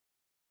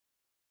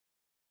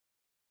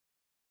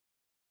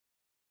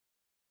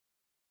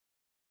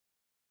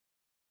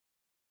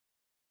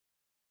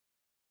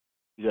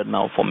Here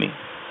now for me.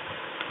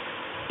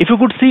 If you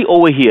could see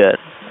over here,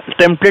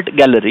 template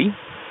gallery,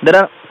 there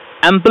are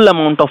ample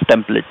amount of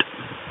template,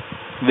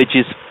 which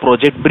is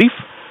project brief,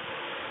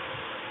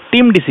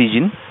 team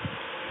decision,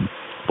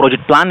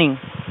 project planning,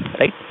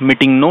 right?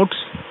 Meeting notes,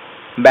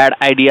 bad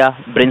idea,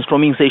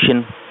 brainstorming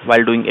session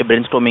while doing a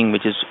brainstorming,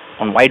 which is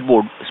on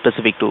whiteboard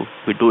specific to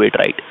we do it,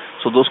 right?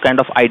 So those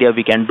kind of idea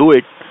we can do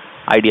it,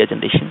 idea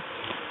generation,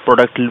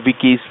 product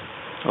wikis,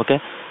 okay,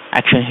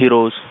 action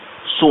heroes,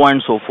 so on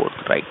and so forth,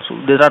 right? So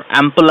there are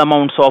ample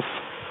amounts of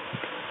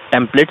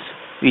templates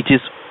which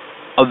is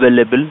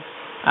available,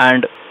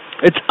 and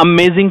it's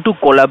amazing to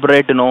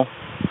collaborate,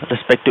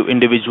 respective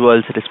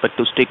individuals,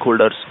 respective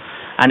stakeholders,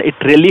 and it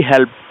really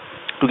helps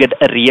to get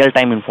a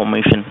real-time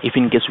information if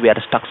in case we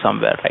are stuck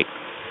somewhere, right?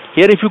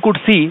 Here if you could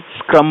see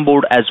Scrum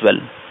board as well,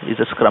 is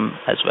a Scrum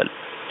as well.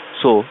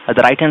 So at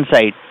the right hand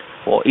side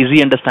for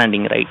easy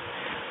understanding, right,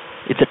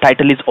 its a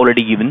title is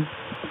already given.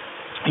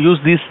 Use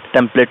this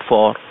template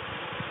for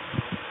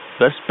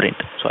your sprint.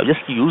 So I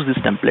just use this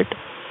template,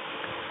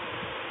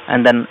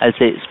 and then I'll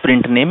say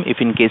sprint name. If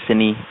in case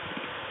any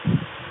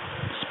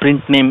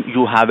sprint name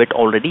you have it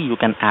already, you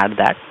can add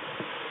that.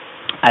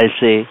 I'll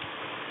say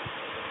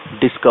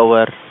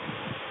discover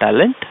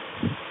talent.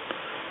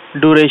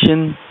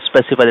 Duration,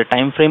 specify the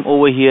time frame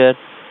over here.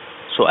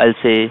 So I'll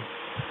say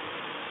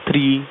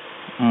 3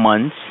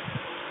 months,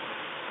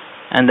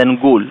 and then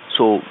goal.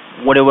 So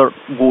whatever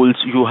goals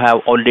you have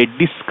already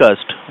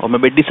discussed or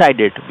maybe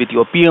decided with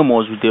your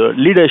PMOs, with your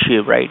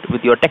leadership, right,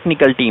 with your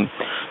technical team,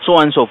 so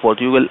on and so forth,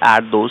 you will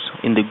add those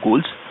in the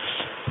goals.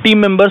 Team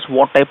members,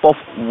 what type of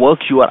work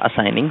you are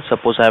assigning.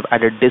 Suppose I have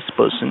added this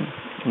person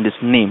in this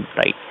name,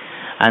 right,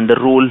 and the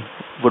role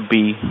would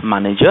be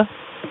manager,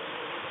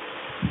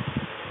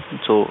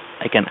 so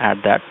I can add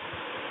that.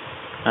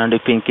 And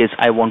if in case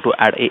I want to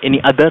add any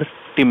other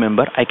team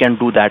member, I can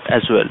do that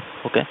as well.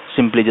 Okay,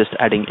 simply just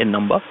adding a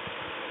number,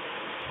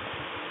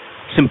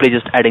 simply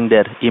just adding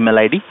their email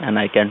ID, and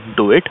I can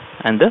do it,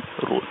 and the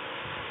role.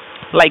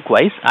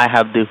 Likewise, I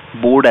have the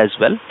board as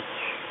well,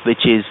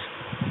 which is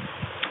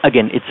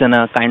again it's in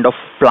a kind of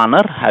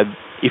planner.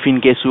 If in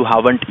case you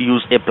haven't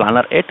used a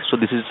planner yet, so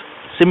this is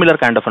similar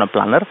kind of a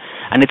planner,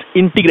 and it's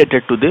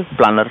integrated to the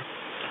planner.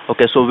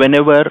 Okay, so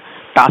whenever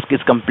task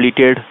is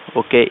completed,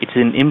 okay, it's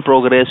in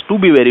progress, to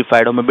be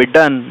verified, or maybe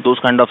done, those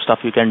kind of stuff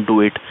you can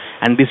do it.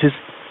 And this is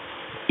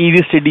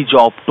easy steady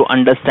job to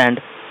understand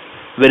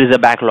where is a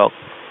backlog,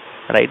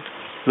 right,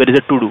 where is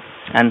a to do,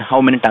 and how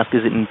many tasks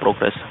is in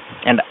progress.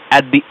 And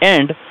at the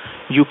end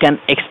you can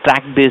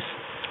extract this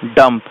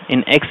dump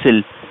in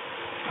Excel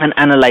and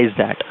analyze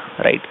that,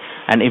 right?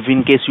 And if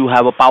in case you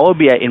have a Power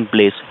BI in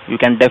place, you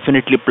can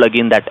definitely plug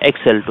in that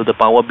Excel to the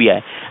Power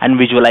BI and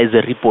visualize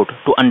the report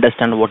to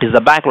understand what is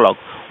the backlog,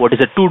 what is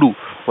a to do,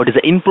 what is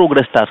the in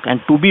progress task,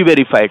 and to be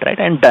verified, right,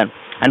 and done,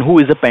 and who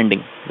is a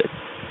pending.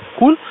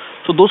 Cool.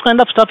 So those kind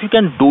of stuff you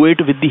can do it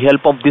with the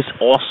help of this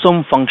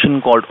awesome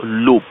function called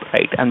loop,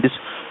 right? And this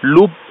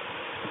loop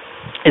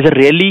is a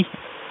really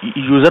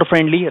user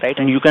friendly, right,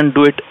 and you can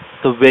do it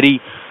the very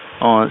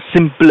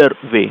simpler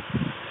way.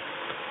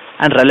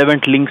 And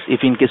relevant links,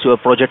 if in case your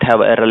project have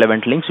a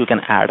relevant links, you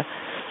can add.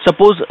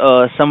 Suppose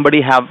somebody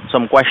have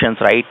some questions,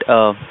 right,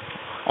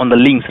 on the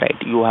links, right,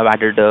 you have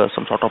added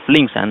some sort of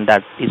links, and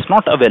that is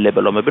not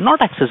available or maybe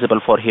not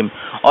accessible for him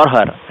or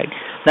her, right?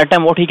 That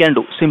time what he can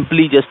do,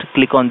 simply just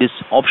click on this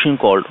option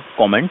called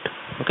comment,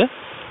 okay,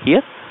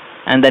 here,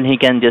 and then he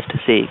can just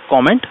say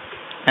comment,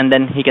 and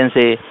then he can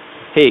say,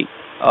 hey,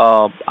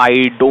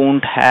 I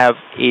don't have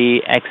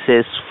a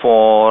access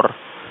for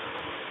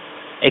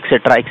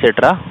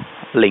etc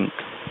link.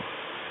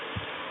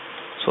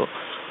 So,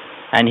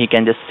 and he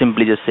can just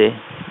simply just say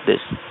this,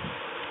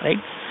 right?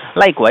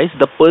 Likewise,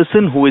 the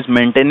person who is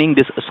maintaining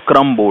this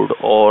Scrum board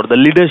or the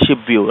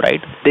leadership view, right,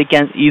 they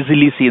can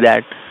easily see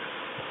that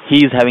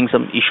he is having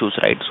some issues,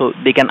 right? So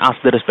they can ask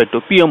the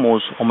respective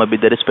PMOs or maybe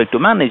the respective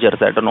managers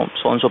that,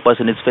 so and so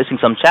person is facing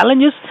some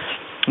challenges.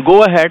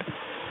 Go ahead,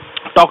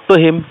 talk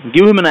to him,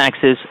 give him an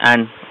access,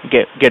 and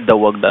get the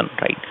work done,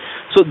 right?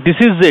 So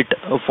this is it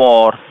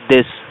for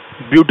this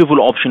beautiful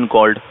option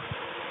called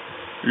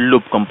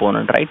loop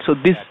component, right? So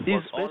this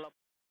is all